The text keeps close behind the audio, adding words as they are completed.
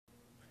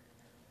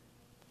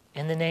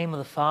In the name of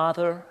the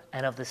Father,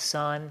 and of the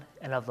Son,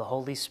 and of the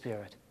Holy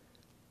Spirit.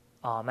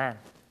 Amen.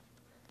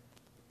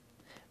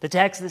 The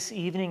text this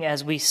evening,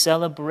 as we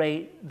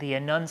celebrate the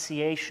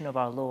Annunciation of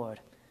our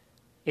Lord,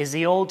 is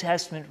the Old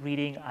Testament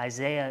reading,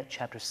 Isaiah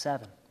chapter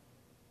 7.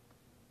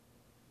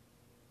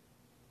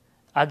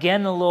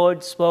 Again the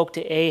Lord spoke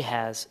to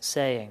Ahaz,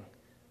 saying,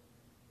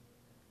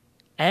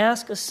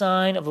 Ask a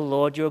sign of the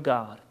Lord your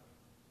God.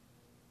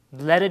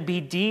 Let it be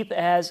deep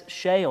as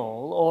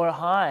Sheol, or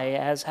high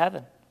as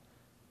heaven.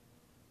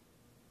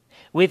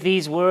 With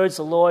these words,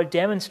 the Lord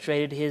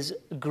demonstrated his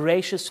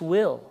gracious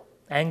will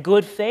and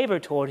good favor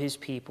toward his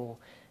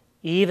people,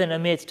 even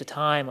amidst a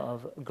time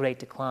of great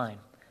decline.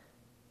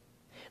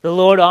 The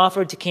Lord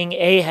offered to King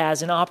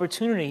Ahaz an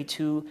opportunity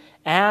to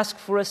ask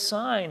for a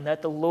sign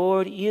that the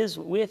Lord is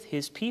with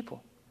his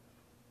people,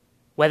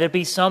 whether it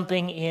be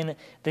something in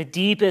the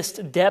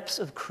deepest depths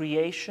of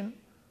creation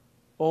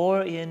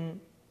or in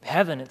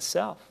heaven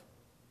itself.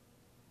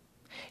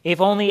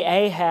 If only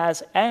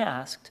Ahaz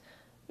asked,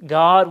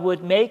 God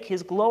would make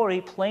his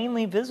glory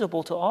plainly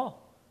visible to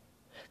all,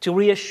 to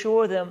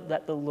reassure them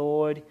that the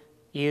Lord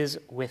is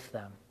with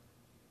them.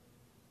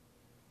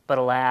 But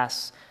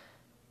alas,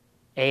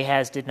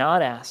 Ahaz did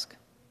not ask.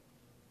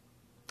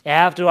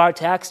 After our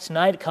text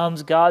tonight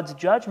comes God's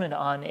judgment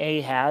on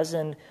Ahaz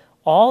and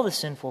all the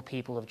sinful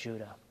people of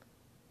Judah.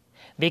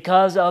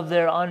 Because of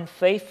their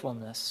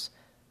unfaithfulness,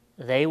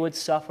 they would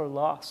suffer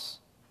loss.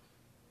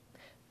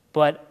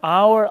 But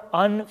our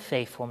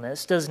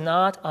unfaithfulness does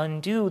not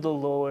undo the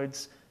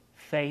Lord's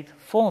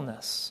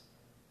faithfulness.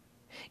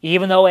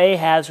 Even though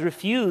Ahaz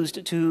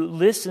refused to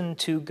listen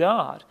to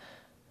God,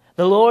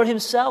 the Lord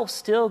himself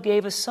still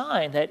gave a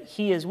sign that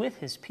he is with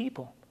his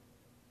people.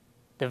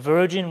 The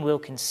virgin will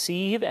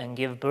conceive and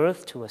give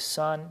birth to a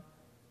son.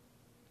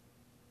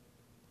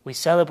 We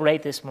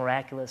celebrate this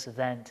miraculous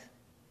event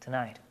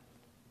tonight.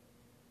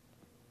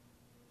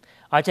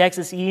 Our text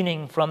this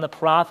evening from the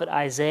prophet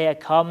Isaiah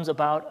comes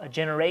about a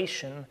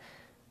generation,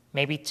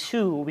 maybe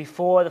two,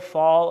 before the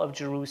fall of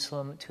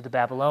Jerusalem to the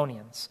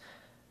Babylonians.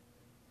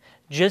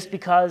 Just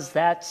because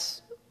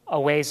that's a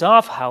ways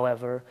off,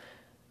 however,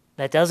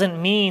 that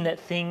doesn't mean that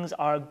things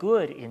are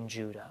good in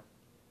Judah,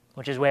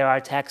 which is where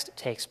our text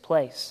takes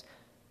place.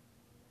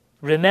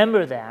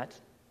 Remember that,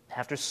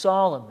 after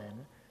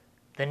Solomon,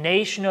 the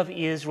nation of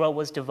Israel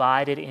was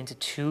divided into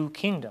two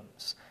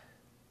kingdoms.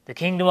 The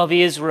kingdom of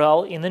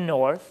Israel in the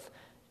north,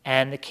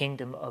 and the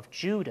kingdom of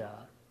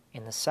Judah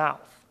in the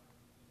south.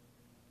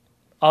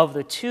 Of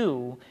the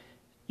two,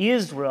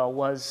 Israel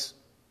was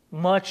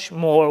much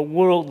more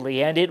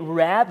worldly, and it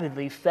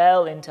rapidly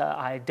fell into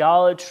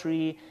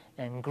idolatry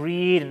and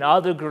greed and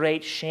other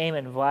great shame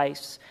and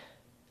vice.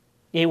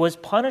 It was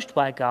punished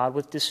by God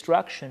with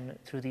destruction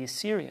through the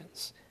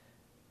Assyrians.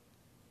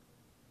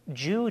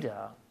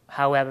 Judah,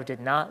 however, did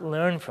not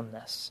learn from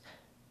this,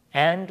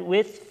 and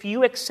with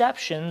few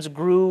exceptions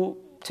grew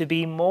to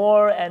be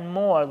more and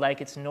more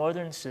like its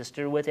northern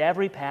sister with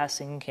every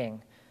passing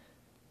king.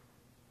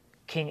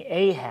 King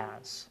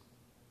Ahaz,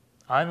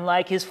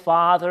 unlike his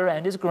father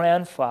and his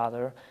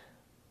grandfather,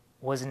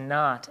 was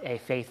not a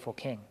faithful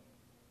king.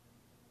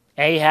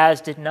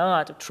 Ahaz did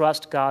not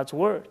trust God's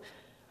word.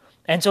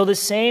 And so the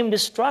same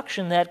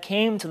destruction that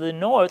came to the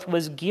north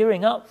was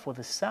gearing up for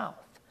the south.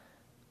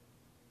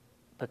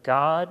 But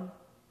God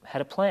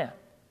had a plan.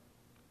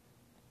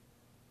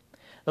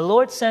 The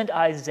Lord sent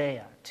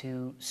Isaiah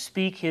to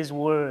speak his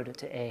word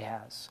to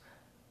Ahaz.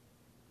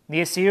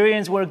 The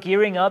Assyrians were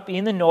gearing up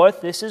in the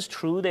north. This is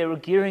true. They were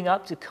gearing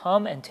up to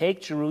come and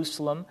take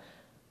Jerusalem.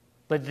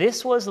 But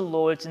this was the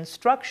Lord's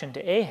instruction to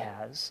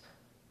Ahaz.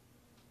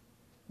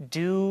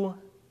 Do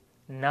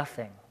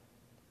nothing.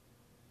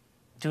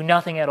 Do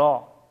nothing at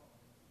all.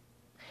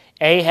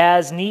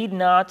 Ahaz need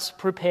not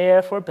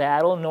prepare for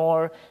battle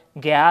nor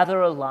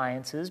gather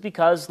alliances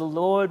because the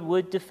Lord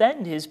would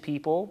defend his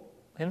people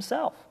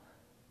himself.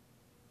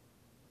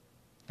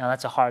 Now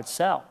that's a hard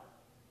sell.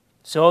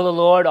 So the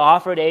Lord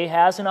offered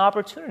Ahaz an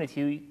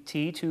opportunity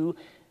to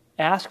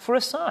ask for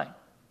a sign.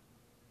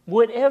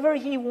 Whatever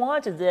he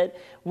wanted that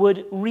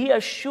would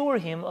reassure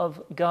him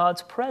of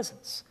God's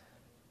presence.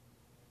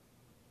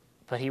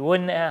 But he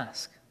wouldn't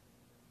ask.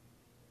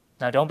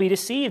 Now don't be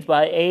deceived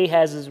by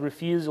Ahaz's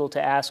refusal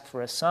to ask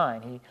for a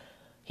sign.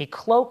 He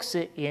cloaks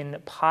it in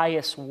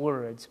pious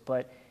words,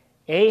 but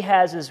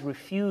Ahaz's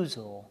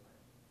refusal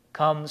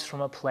comes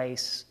from a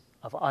place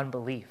of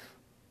unbelief.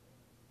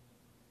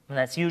 And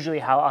that's usually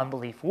how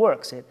unbelief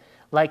works. It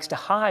likes to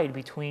hide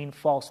between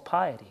false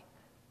piety.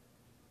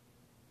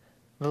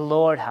 The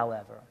Lord,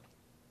 however,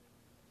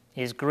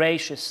 is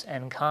gracious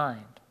and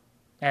kind,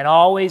 and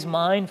always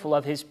mindful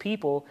of his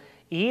people,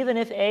 even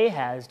if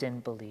Ahaz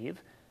didn't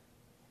believe.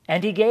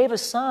 And he gave a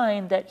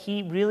sign that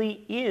he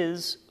really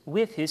is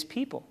with his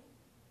people.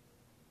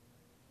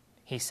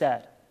 He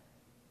said,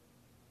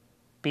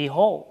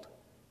 Behold,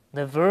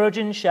 the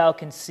virgin shall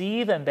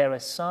conceive and bear a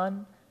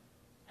son,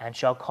 and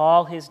shall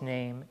call his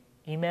name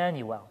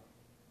Emmanuel.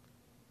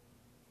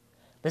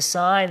 The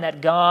sign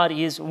that God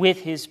is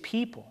with his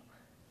people,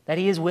 that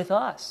he is with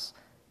us,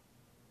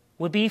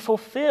 would be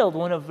fulfilled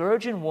when a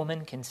virgin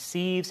woman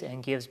conceives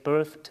and gives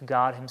birth to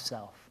God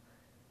himself.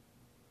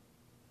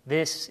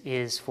 This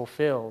is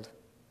fulfilled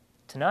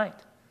tonight.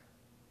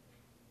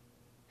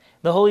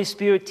 The Holy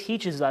Spirit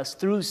teaches us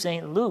through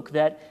St. Luke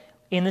that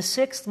in the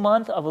 6th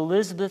month of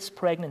Elizabeth's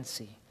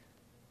pregnancy,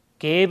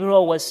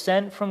 Gabriel was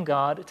sent from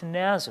God to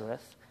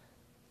Nazareth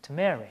to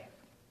Mary.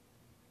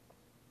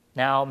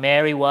 Now,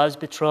 Mary was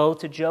betrothed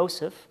to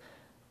Joseph,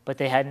 but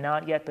they had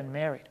not yet been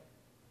married.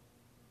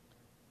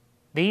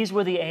 These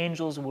were the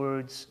angel's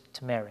words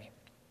to Mary.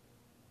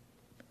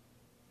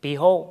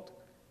 Behold,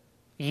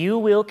 you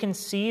will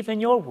conceive in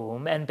your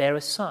womb and bear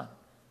a son,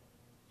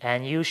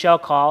 and you shall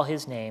call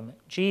his name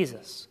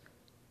Jesus.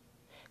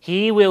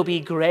 He will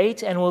be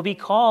great and will be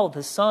called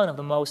the Son of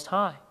the Most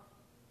High.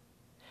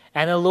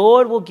 And the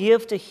Lord will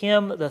give to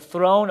him the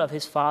throne of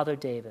his father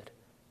David,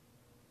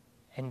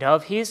 and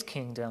of his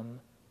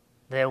kingdom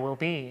there will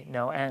be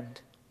no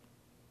end.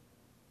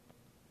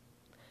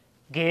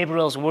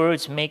 Gabriel's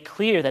words make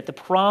clear that the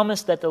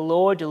promise that the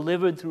Lord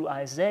delivered through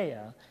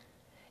Isaiah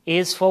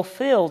is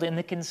fulfilled in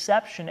the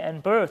conception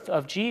and birth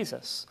of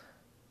Jesus,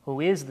 who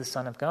is the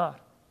Son of God.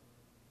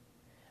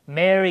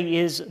 Mary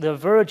is the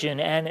virgin,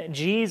 and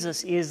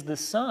Jesus is the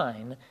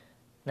sign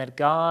that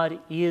God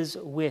is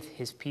with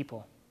his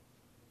people.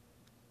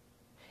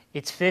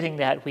 It's fitting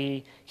that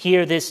we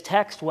hear this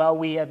text while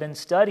we have been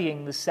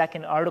studying the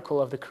 2nd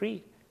article of the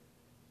Creed.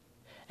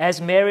 As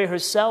Mary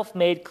herself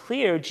made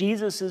clear,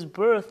 Jesus'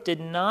 birth did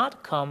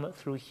not come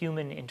through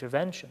human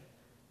intervention.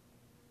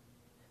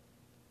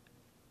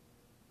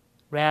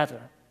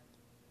 Rather,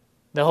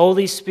 the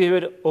Holy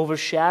Spirit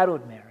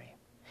overshadowed Mary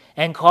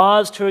and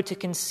caused her to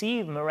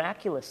conceive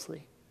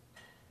miraculously.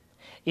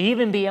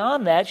 Even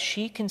beyond that,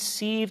 she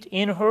conceived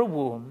in her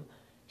womb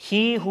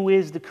he who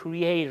is the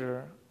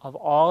creator of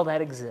all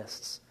that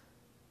exists,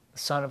 the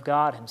Son of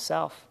God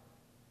himself.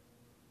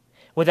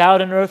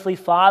 Without an earthly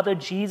father,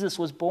 Jesus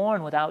was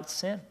born without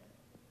sin.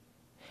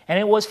 And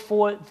it was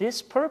for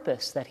this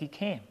purpose that he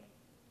came,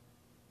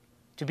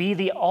 to be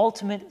the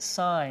ultimate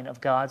sign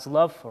of God's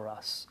love for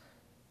us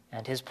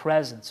and his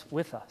presence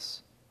with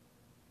us.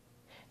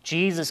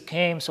 Jesus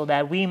came so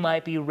that we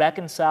might be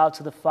reconciled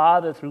to the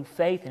Father through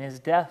faith in his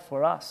death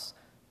for us.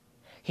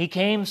 He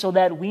came so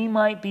that we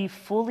might be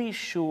fully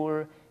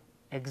sure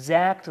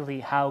exactly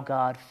how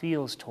God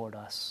feels toward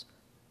us.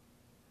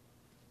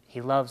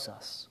 He loves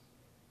us.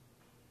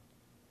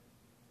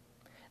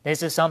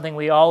 This is something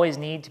we always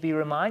need to be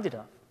reminded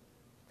of,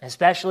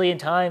 especially in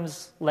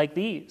times like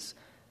these.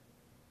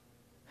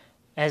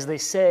 As they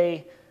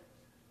say,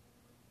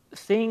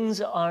 things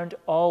aren't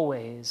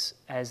always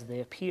as they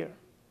appear.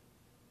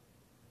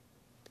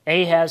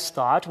 Ahaz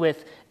thought,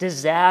 with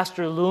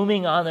disaster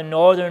looming on the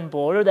northern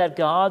border, that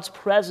God's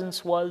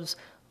presence was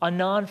a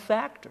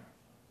non-factor.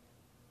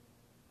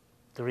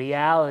 The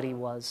reality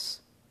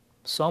was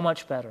so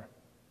much better.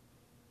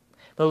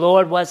 The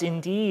Lord was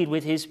indeed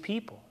with his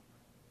people.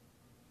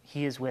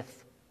 He is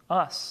with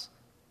us.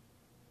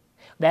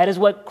 That is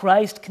what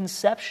Christ's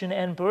conception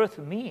and birth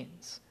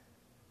means.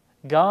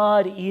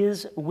 God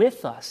is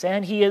with us,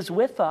 and he is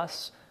with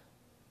us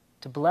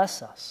to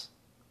bless us.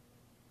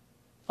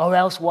 Or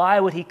else why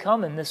would he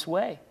come in this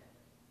way?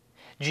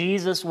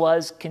 Jesus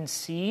was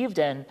conceived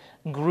and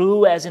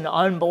grew as an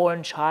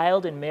unborn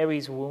child in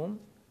Mary's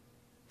womb.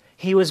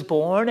 He was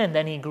born and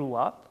then he grew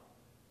up.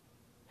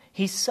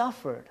 He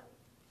suffered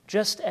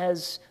just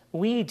as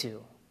we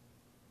do,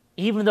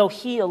 even though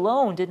he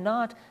alone did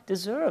not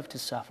deserve to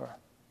suffer.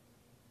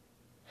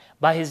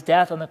 By his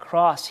death on the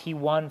cross, he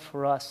won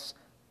for us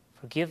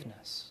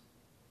forgiveness.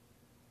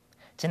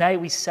 Tonight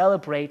we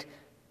celebrate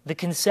the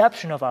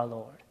conception of our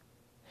Lord,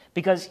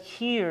 because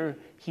here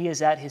he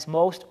is at his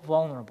most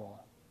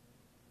vulnerable,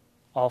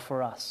 all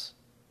for us.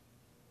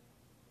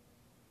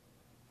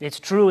 It's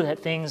true that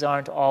things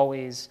aren't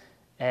always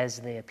as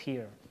they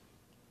appear.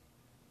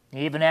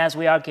 Even as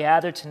we are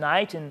gathered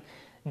tonight in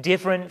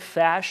different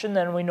fashion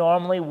than we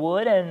normally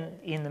would, and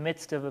in the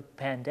midst of a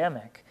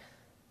pandemic,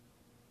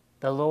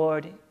 the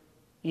Lord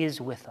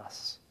is with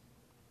us.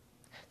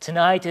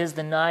 Tonight is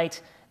the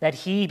night that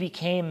he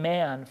became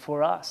man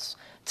for us.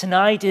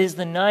 Tonight is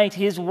the night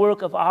his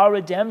work of our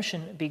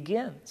redemption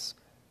begins.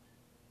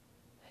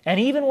 And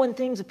even when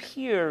things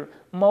appear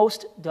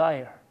most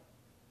dire,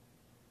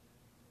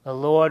 the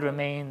Lord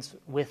remains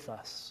with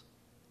us,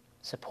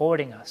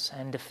 supporting us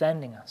and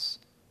defending us.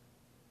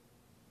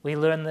 We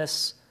learn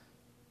this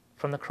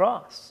from the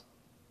cross.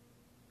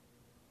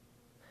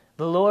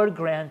 The Lord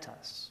grant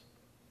us,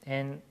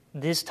 in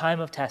this time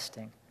of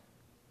testing,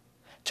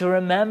 to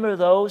remember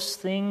those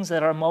things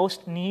that are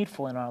most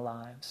needful in our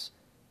lives,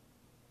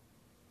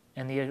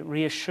 and the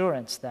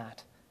reassurance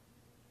that,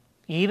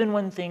 even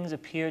when things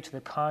appear to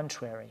the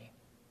contrary,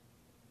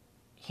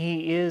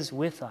 he is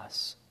with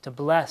us to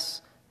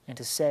bless and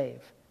to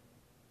save.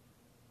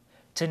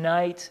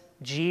 Tonight,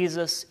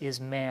 Jesus is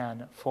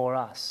man for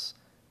us.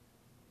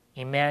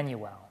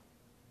 Emmanuel.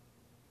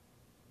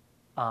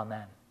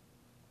 Amen.